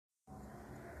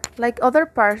Like other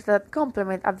parts that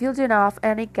complement a building of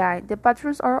any kind, the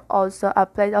bathrooms are also a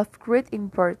place of great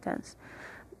importance.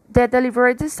 The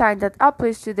deliberate design that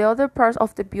applies to the other parts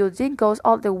of the building goes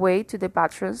all the way to the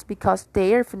bathrooms because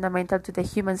they are fundamental to the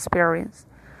human experience.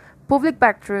 Public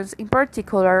bathrooms, in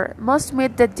particular, must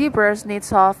meet the diverse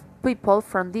needs of people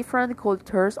from different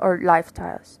cultures or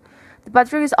lifestyles. The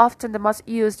bathroom is often the most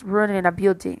used room in a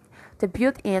building. The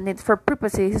built-in need for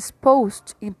privacy is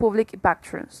exposed in public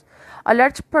bathrooms. A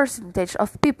large percentage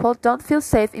of people don't feel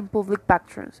safe in public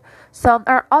bathrooms. Some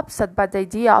are upset by the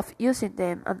idea of using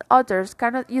them, and others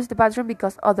cannot use the bathroom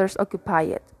because others occupy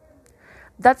it.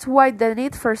 That's why the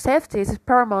need for safety is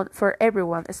paramount for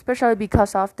everyone, especially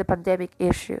because of the pandemic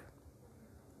issue.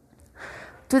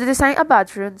 To design a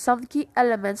bathroom, some key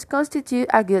elements constitute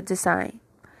a good design.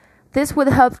 This would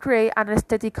help create an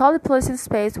aesthetically pleasing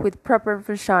space with proper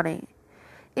functioning.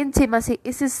 Intimacy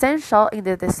is essential in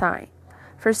the design.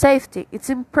 For safety, it's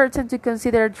important to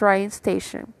consider a drying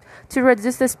station to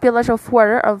reduce the spillage of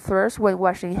water on floors when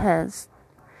washing hands.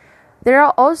 There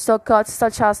are also costs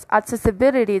such as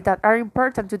accessibility that are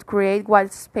important to create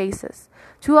wide spaces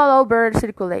to allow better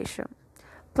circulation.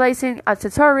 Placing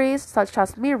accessories such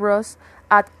as mirrors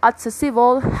at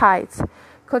accessible heights,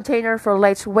 container for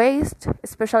large waste,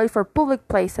 especially for public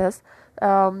places,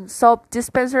 soap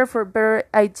dispenser for better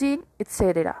hygiene,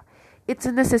 etc. It's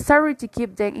necessary to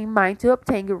keep them in mind to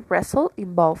obtain good result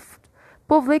in both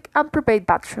public and private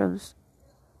bathrooms.